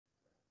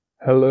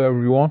Hello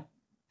everyone.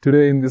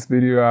 Today in this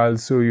video I'll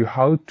show you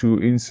how to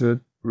insert,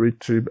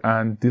 retrieve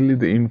and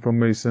delete the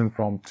information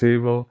from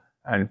table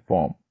and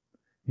form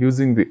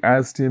using the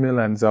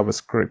HTML and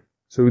JavaScript.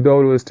 So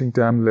without wasting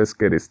time, let's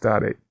get it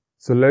started.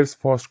 So let's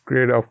first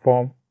create a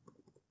form.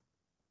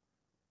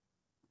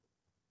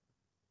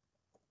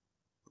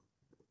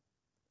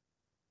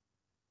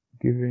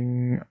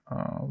 Giving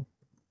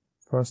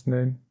first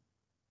name.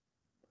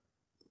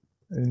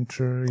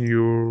 Enter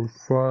your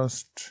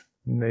first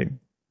name.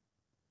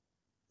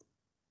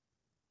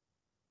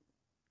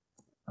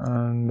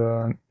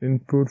 And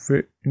input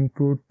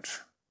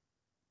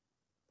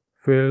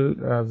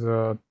field as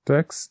a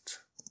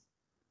text,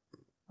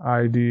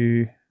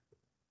 ID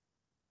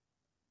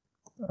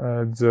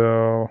as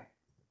a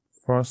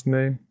first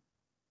name,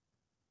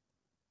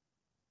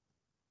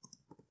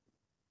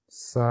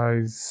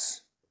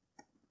 size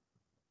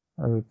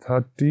as a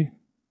 30,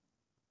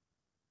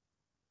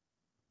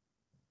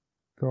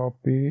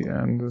 copy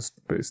and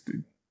just paste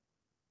it.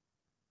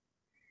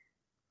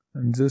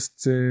 And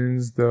just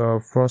change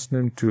the first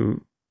name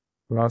to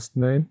last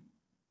name.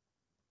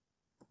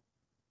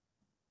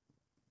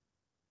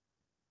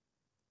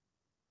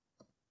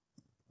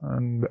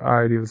 And the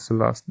ID is the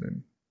last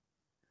name.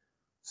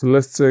 So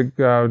let's check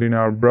out in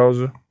our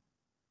browser.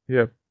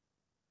 Yep,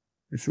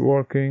 it's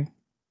working.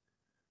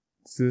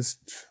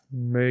 Just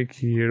make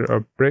here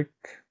a break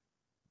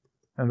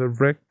and a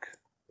break.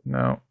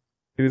 Now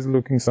it is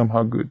looking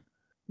somehow good.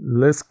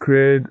 Let's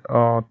create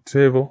a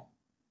table.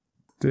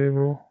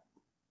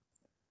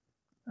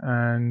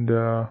 And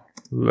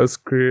let's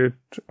create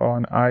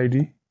an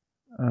ID,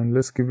 and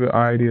let's give the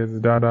ID as a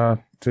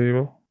data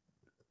table.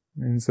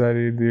 Inside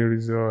it there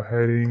is a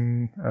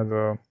heading as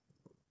a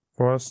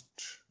first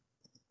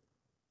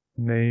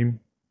name,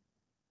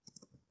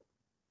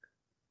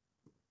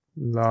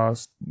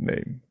 last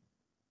name,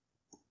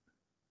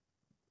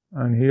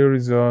 and here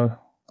is a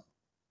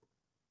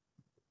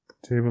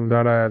table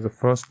data as a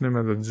first name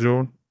as a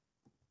zone,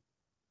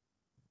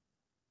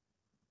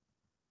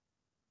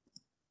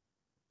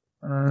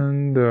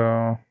 and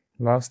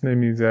last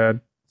name is at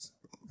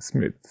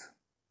Smith.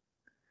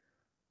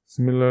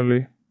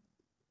 Similarly,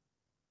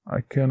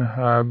 I can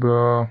have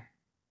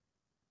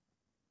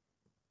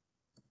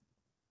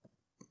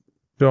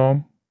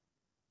Tom,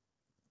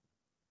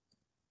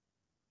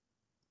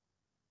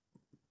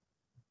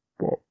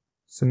 Bob.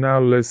 So now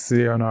let's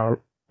see on our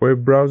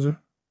web browser.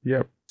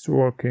 Yep, it's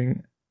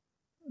working.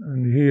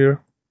 And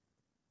here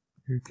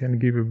you can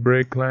give a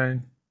break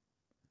line,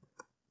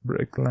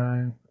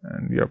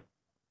 and yep.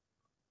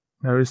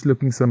 Now it's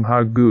looking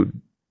somehow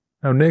good.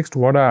 Now next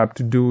what I have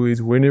to do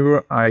is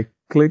whenever I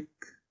click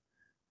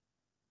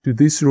to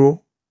this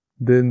row,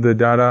 then the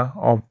data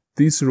of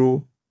this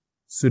row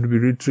should be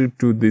retrieved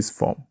to this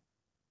form.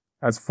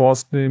 As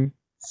first name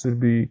should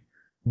be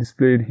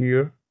displayed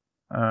here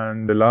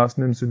and the last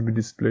name should be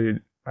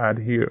displayed at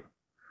here.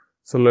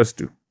 So let's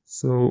do.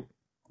 So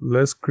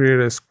let's create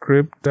a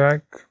script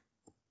tag.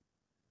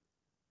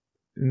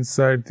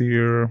 Inside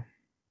here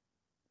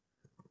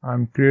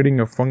I'm creating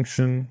a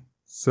function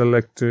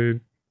selected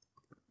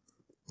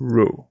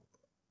row,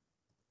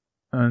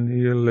 and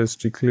here let's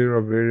declare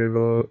a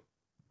variable.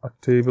 A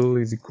table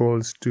is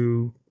equals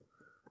to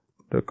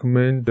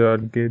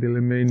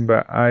document.getElement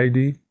by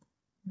ID,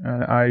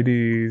 and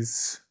ID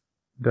is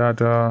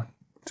data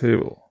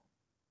table.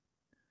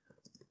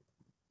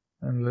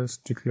 And let's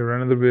declare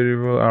another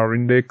variable, our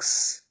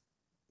index.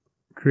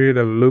 Create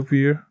a loop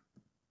here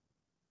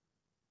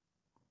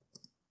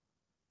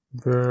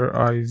where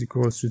I is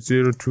equals to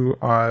 0 to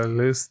I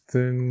less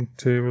than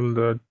table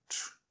dot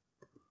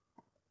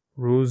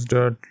rows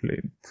dot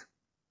length,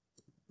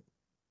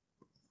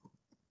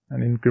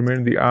 and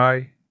increment the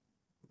I.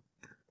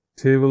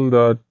 Table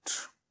dot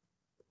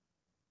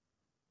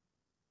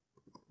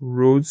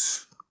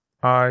rows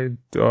I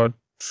dot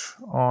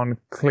on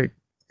click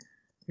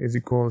is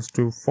equals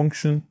to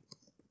function.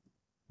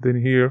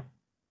 Then here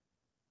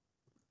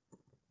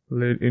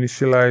let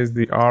initialize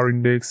the R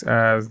index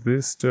as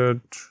this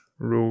dot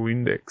row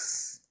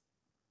index.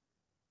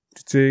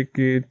 To take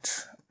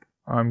it,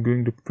 I'm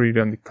going to print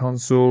on the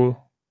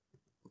console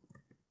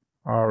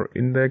our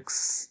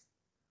index.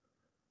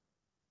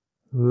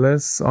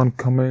 Let's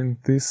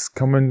uncomment this,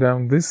 comment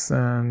down this,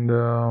 and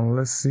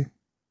let's see.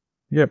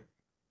 Yep.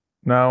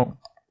 Now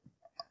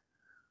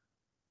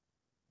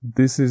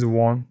this is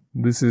 1,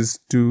 this is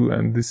 2,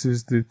 and this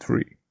is the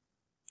 3.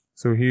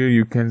 So here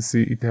you can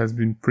see it has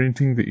been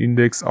printing the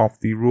index of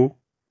the row.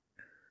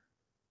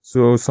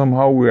 So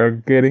somehow we are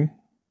getting.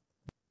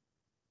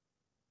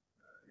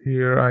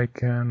 Here I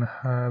can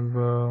have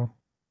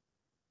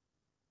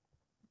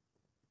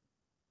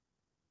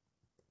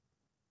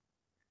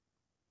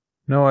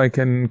now I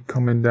can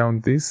comment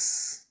down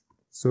this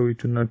so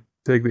it will not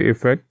take the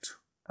effect,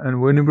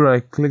 and whenever I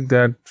click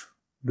that,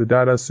 the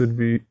data should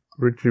be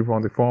retrieved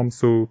on the form.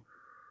 So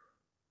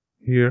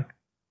here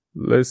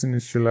let's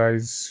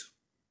initialize,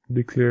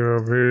 declare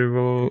a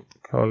variable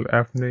called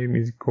fname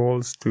is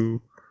equals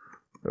to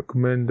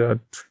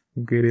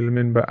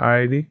document.getElement by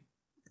ID,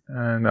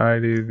 and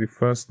ID is the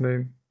first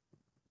name,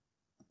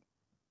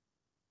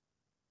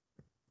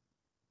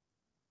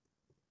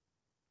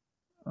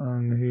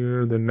 And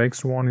here the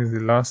next one is the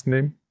last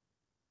name.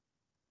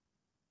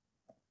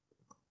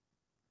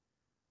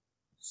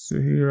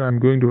 So here I'm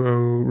going to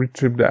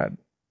retrieve that.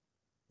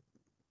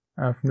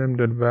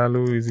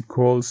 fname.value is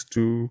equals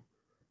to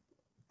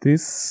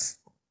this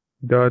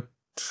dot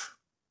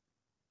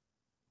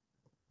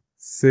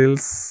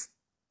sales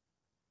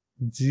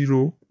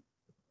 0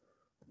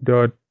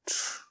 dot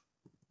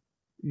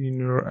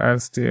inner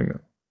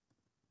HTML.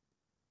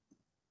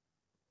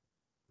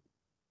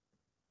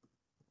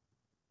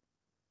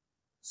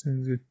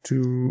 Change it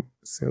to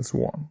sales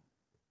 1.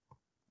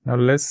 Now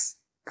let's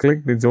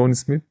click the John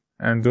Smith,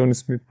 and John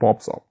Smith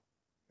pops up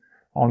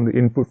on the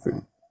input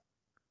field.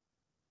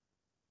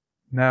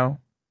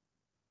 Now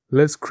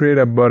let's create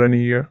a button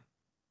here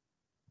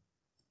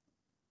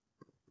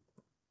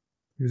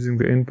using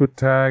the input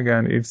tag,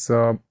 and it's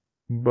a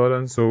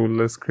button, so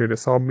let's create a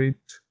submit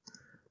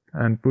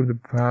and put the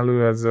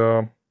value as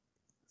a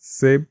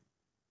save.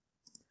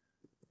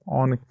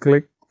 On a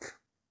click,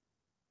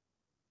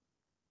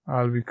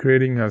 I'll be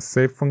creating a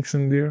save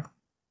function there,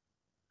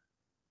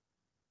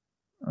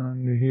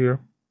 and here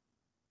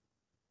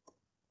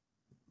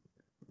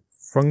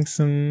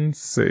function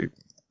save.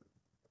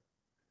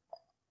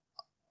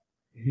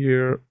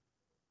 Here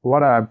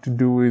what I have to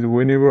do is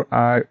whenever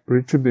I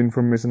retrieve the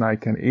information, I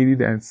can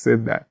edit and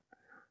save that.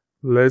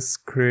 Let's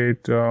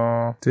create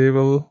a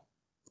table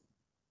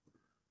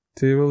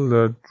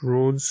that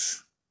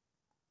rows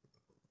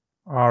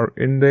are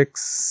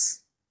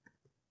index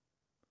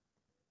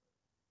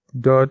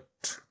dot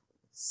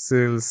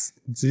sales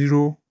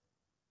 0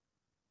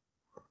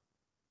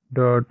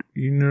 dot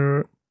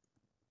inner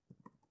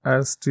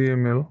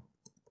HTML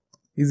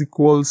is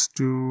equals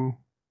to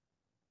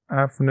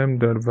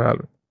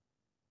fname.value,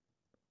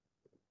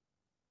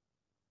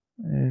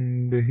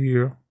 and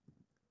here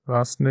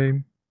last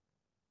name,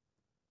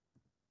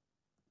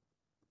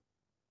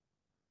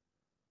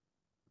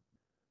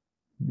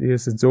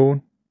 there's a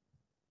John,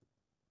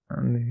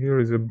 and here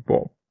is a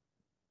Bob.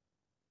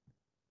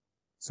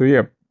 So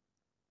yeah,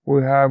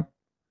 we have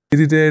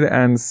edited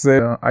and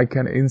said I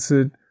can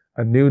insert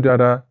a new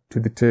data to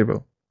the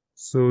table.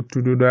 So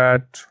to do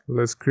that,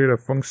 let's create a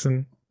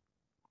function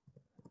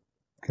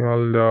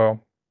called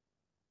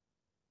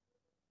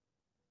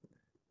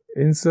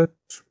insert,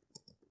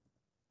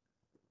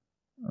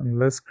 and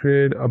let's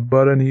create a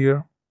button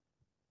here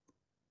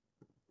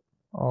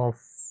of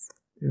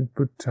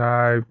input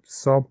type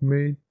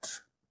submit.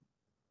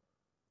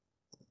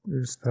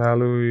 Its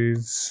value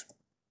is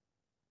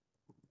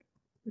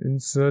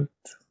insert.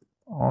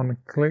 On a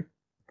click,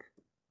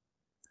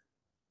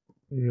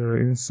 here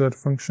insert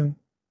function,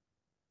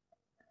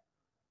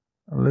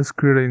 and let's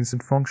create an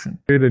insert function.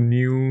 Create a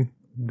new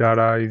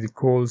data is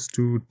equals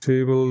to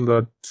table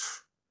dot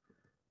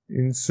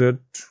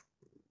insert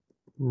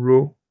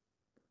row,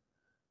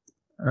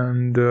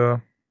 and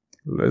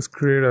let's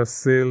create a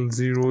sale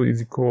 0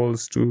 is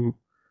equals to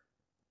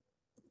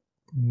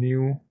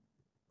new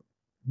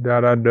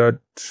data dot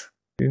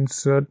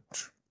insert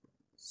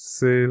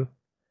sale,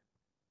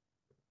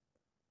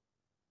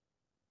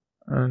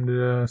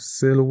 and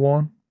sale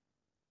 1,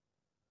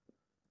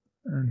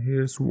 and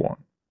here's 1.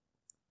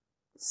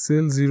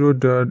 Sale 0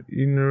 dot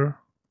inner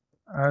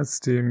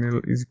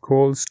HTML is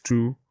equals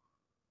to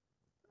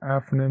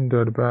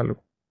fname.value.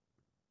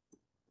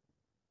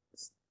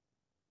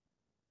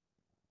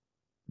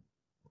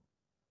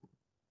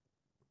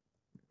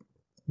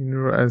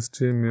 Inner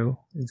HTML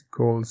is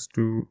equals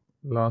to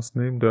last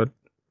name dot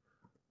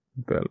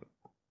value.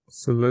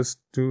 So let's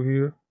do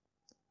here.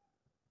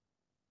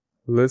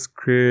 Let's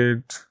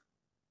create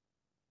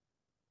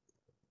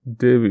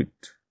David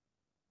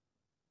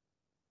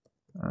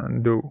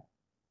and do.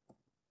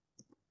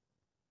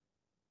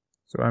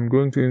 So I'm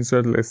going to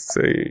insert, let's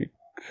say,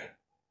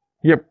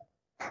 yep.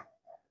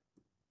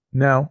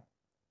 Now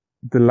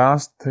the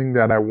last thing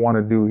that I want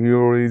to do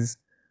here is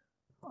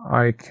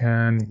I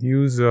can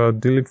use a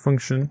delete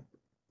function,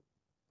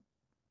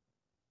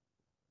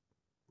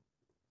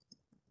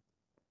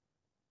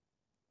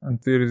 and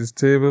there is a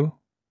table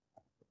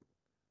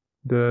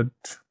that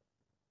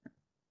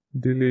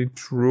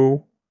delete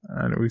row,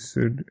 and we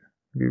should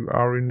give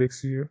our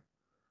index here,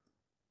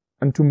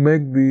 and to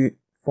make the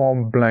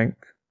form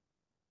blank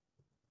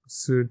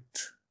should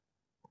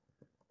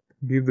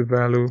give the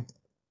value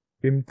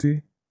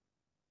empty,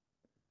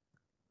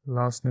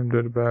 last name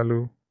dot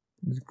value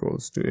is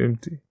equals to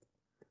empty.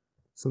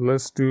 So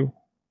let's do,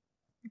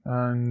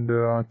 and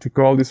to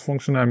call this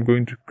function I'm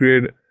going to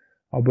create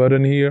a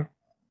button here,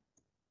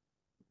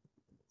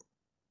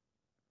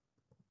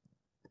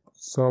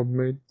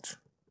 submit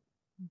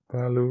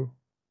value,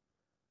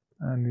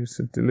 and you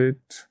should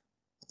delete.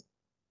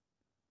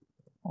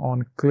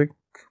 On click,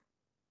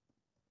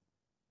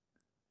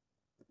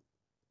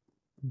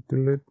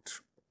 delete.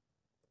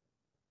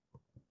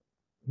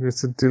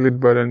 Here's a delete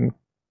button.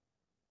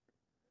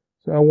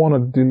 So I want to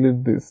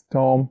delete this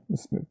Tom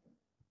Smith.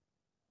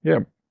 Yeah,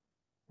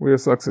 we are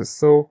success.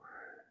 So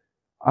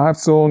I have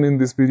shown in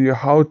this video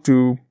how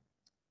to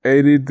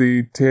edit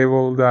the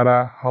table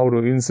data, how to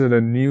insert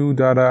a new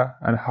data,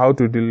 and how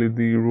to delete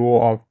the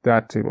row of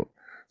that table.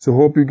 So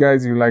hope you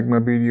guys like my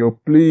video.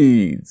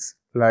 Please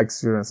like,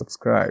 share, and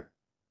subscribe.